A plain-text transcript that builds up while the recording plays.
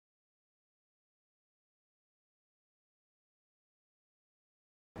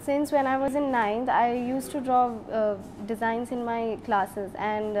Since when I was in ninth, I used to draw designs in my classes,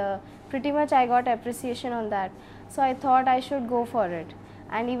 and pretty much I got appreciation on that. So I thought I should go for it,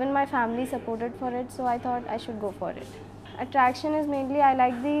 and even my family supported for it, so I thought I should go for it. Attraction is mainly I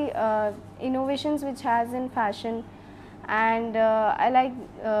like the innovations which has in fashion, and I like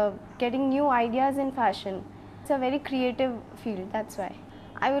getting new ideas in fashion. It's a very creative field, that's why.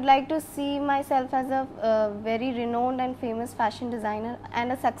 I would like to see myself as a very renowned and famous fashion designer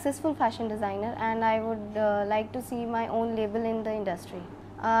and a successful fashion designer, and I would like to see my own label in the industry.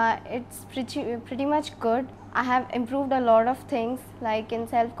 It's pretty much good. I have improved a lot of things like in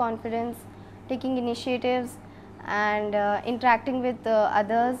self-confidence, taking initiatives, and interacting with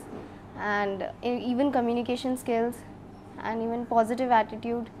others, and even communication skills, and even positive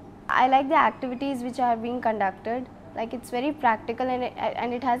attitude. I like the activities which are being conducted. Like, it's very practical,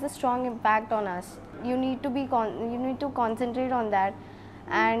 and it has a strong impact on us. You need to concentrate on that,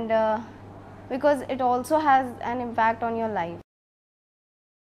 and because it also has an impact on your life.